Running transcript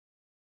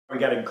We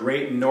got a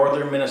great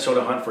northern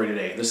Minnesota hunt for you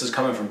today. This is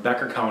coming from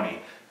Becker County.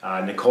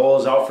 Nicole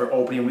is out for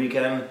opening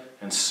weekend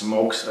and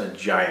smokes a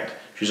giant.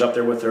 She's up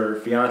there with her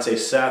fiance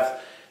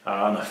Seth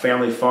on the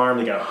family farm.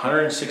 They got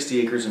 160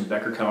 acres in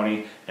Becker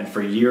County, and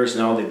for years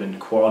now they've been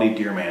quality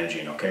deer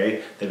managing,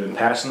 okay? They've been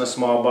passing the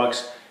small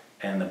bucks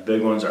and the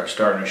big ones are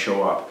starting to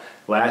show up.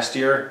 Last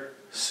year,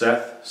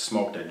 Seth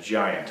smoked a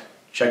giant.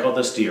 Check out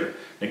this deer.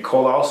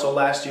 Nicole also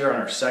last year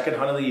on her second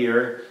hunt of the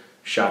year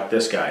shot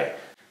this guy.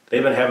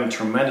 They've been having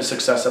tremendous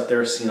success up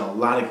there, seeing a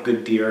lot of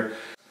good deer.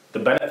 The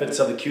benefits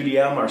of the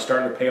QDM are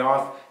starting to pay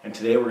off, and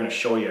today we're going to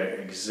show you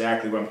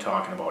exactly what I'm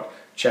talking about.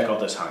 Check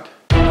out this hunt.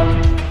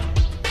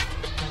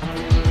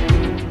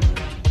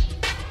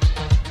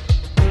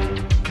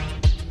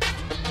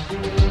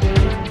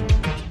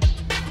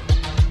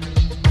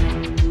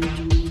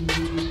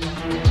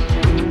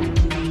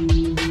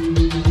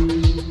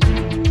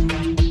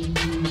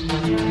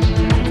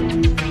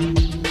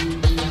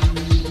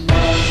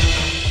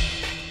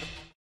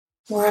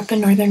 We're up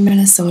in northern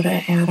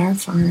Minnesota at our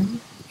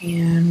farm,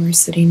 and we're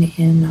sitting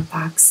in a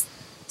box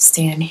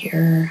stand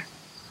here.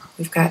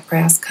 We've got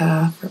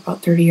brassica for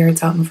about 30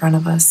 yards out in front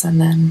of us,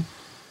 and then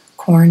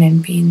corn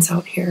and beans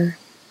out here.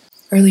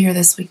 Earlier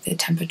this week, the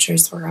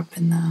temperatures were up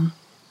in the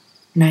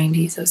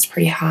 90s. It was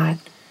pretty hot,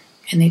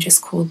 and they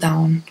just cooled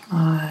down.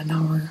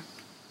 Now we're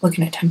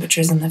looking at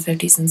temperatures in the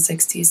 50s and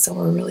 60s, so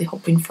we're really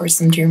hoping for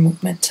some deer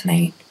movement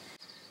tonight.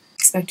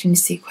 Expecting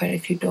to see quite a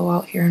few doe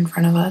out here in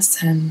front of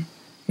us, and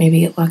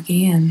maybe get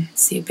lucky and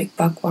see a big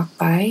buck walk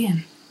by,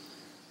 and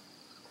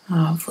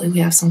hopefully we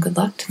have some good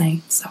luck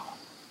tonight, so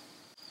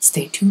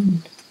stay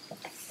tuned.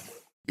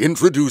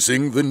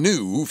 Introducing the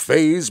new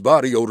Phase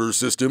Body Odor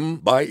System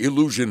by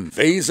Illusion.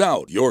 Phase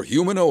out your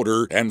human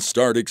odor and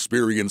start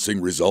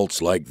experiencing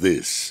results like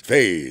this.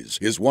 Phase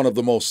is one of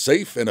the most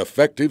safe and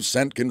effective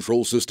scent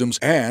control systems,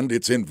 and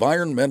its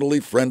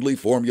environmentally friendly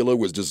formula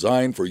was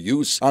designed for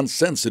use on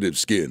sensitive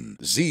skin.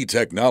 Z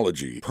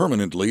technology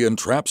permanently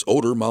entraps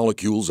odor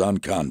molecules on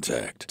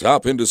contact.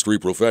 Top industry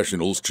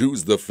professionals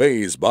choose the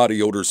Phase Body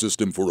Odor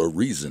System for a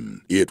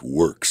reason. It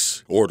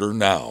works. Order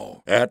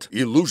now at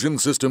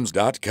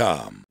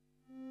illusionsystems.com.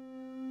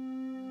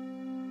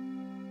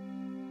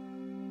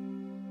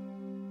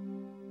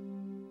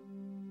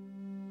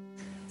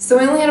 So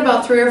we only had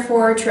about 3 or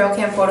 4 trail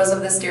cam photos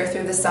of this deer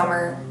through the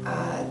summer.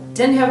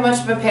 Didn't have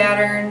much of a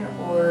pattern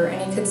or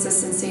any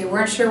consistency.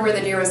 Weren't sure where the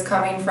deer was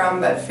coming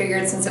from, but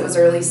figured since it was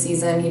early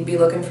season he'd be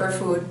looking for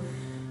food.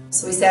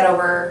 So we sat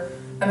over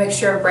a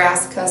mixture of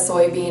brassica,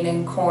 soybean,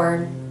 and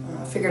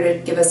corn. Figured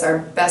it'd give us our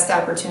best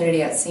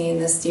opportunity at seeing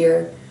this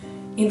deer.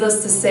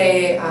 Needless to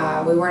say,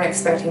 we weren't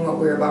expecting what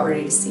we were about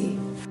ready to see.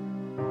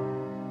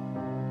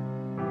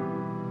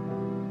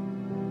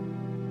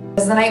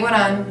 As the night went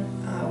on,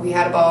 we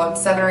had about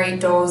 7 or 8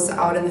 does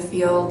out in the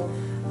field,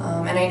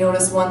 and I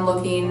noticed one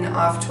looking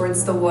off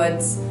towards the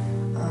woods.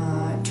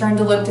 Turned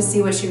to look to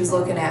see what she was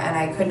looking at, and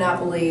I could not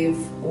believe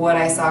what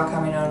I saw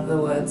coming out of the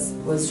woods.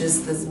 It was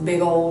just this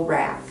big old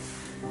rack,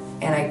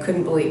 and I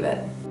couldn't believe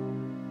it.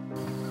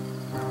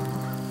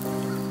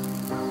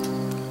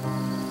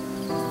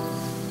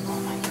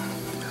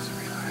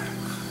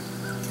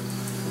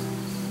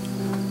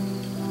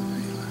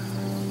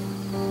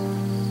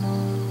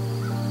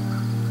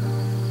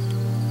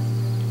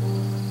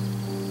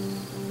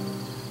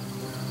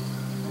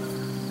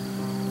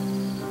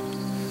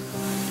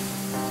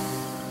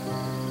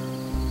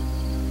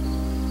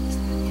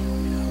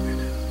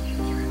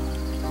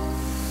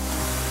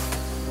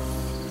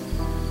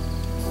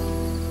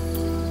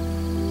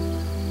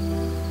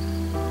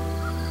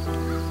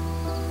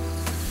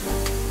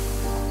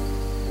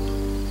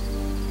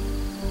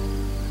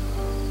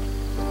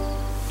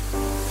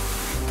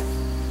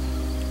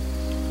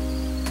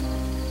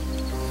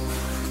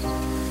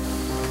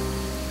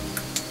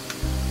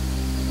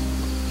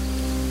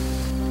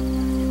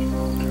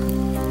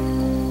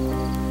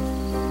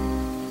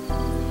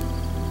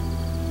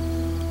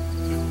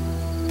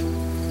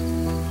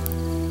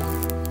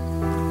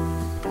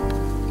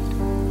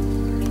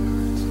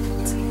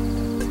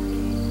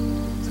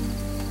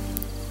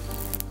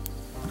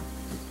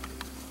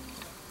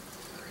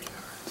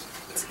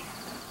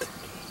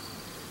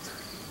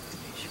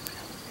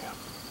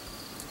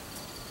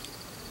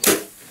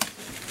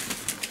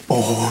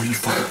 Oh, you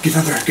fuck. Get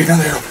another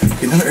arrow.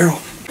 Get another arrow.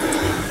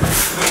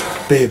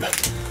 Babe,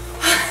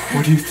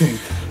 what do you think?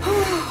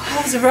 Oh,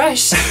 that was a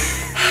rush.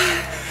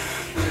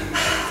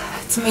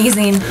 It's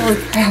amazing. Holy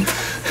crap.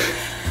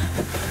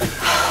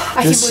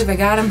 I can't believe I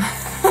got him.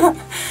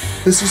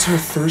 This is her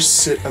first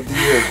sit of the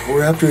year.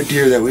 We're after a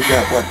deer that we've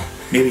got, what,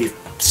 maybe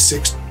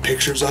 6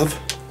 pictures of?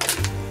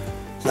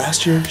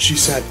 Last year, she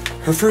said,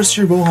 her first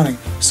year bow hunting,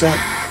 sat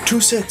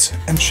 2 sits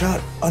and shot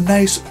a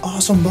nice,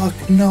 awesome buck.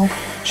 No,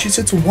 she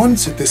sits 1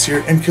 sit this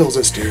year and kills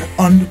this deer.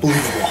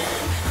 Unbelievable.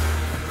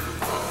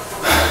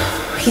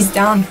 He's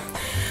down.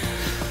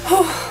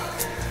 Oh.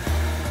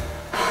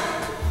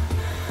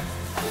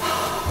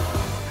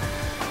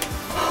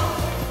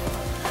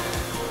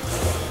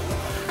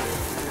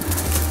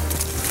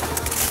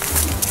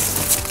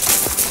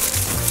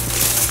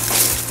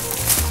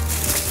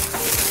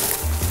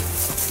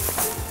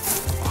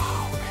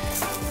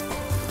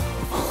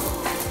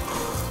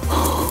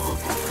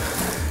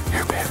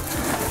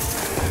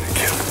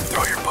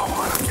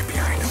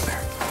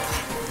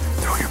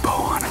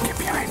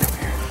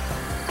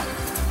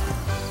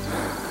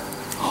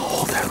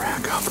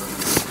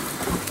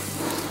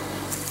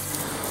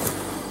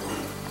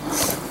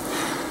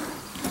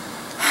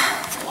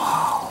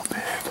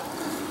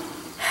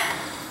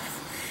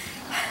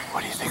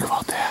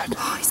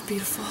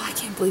 beautiful. I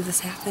can't believe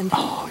this happened.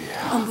 Oh,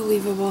 yeah.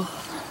 Unbelievable.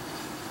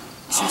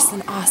 It's just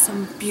an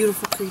awesome,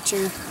 beautiful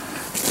creature.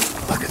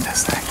 Look at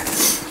this thing.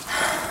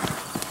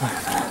 Look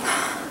at that.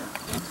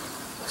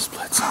 The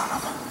splits on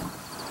him.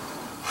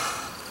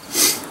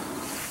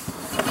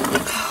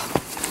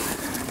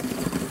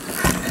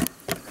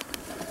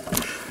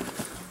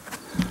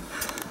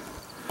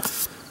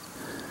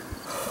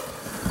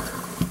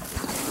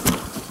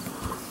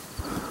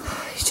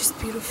 He's just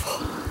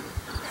beautiful.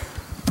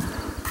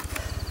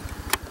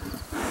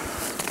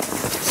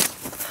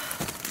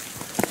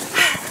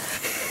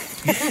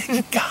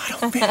 You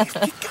got him, baby. You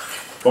got him.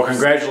 Well,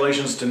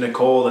 congratulations to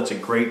Nicole. That's a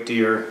great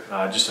deer.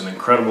 Just an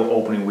incredible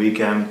opening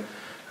weekend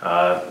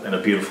and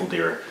a beautiful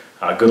deer.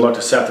 Good luck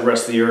to Seth the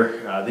rest of the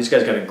year. These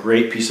guys got a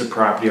great piece of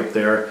property up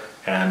there,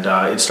 and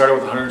it started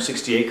with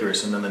 160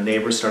 acres, and then the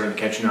neighbors started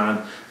catching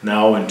on.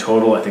 Now in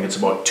total, I think it's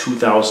about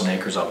 2,000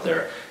 acres up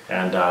there,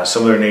 and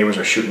some of their neighbors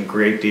are shooting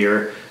great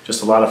deer.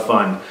 Just a lot of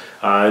fun.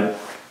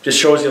 Just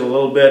shows you a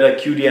little bit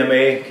of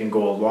QDMA can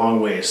go a long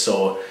way.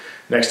 So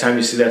next time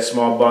you see that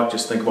small buck,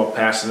 just think about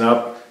passing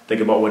up. Think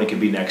about what it could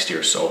be next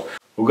year. So,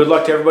 well, good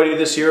luck to everybody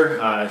this year.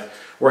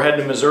 We're heading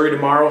to Missouri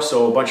tomorrow,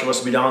 so a bunch of us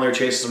will be down there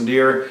chasing some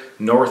deer.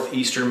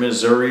 Northeastern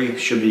Missouri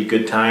should be a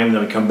good time.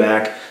 Then we come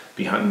back,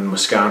 be hunting in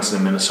Wisconsin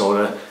and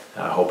Minnesota,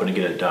 hoping to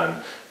get it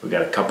done. We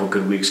got a couple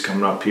good weeks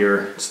coming up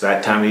here. It's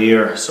that time of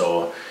year,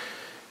 so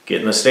get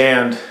in the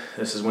stand.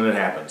 This is when it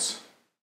happens.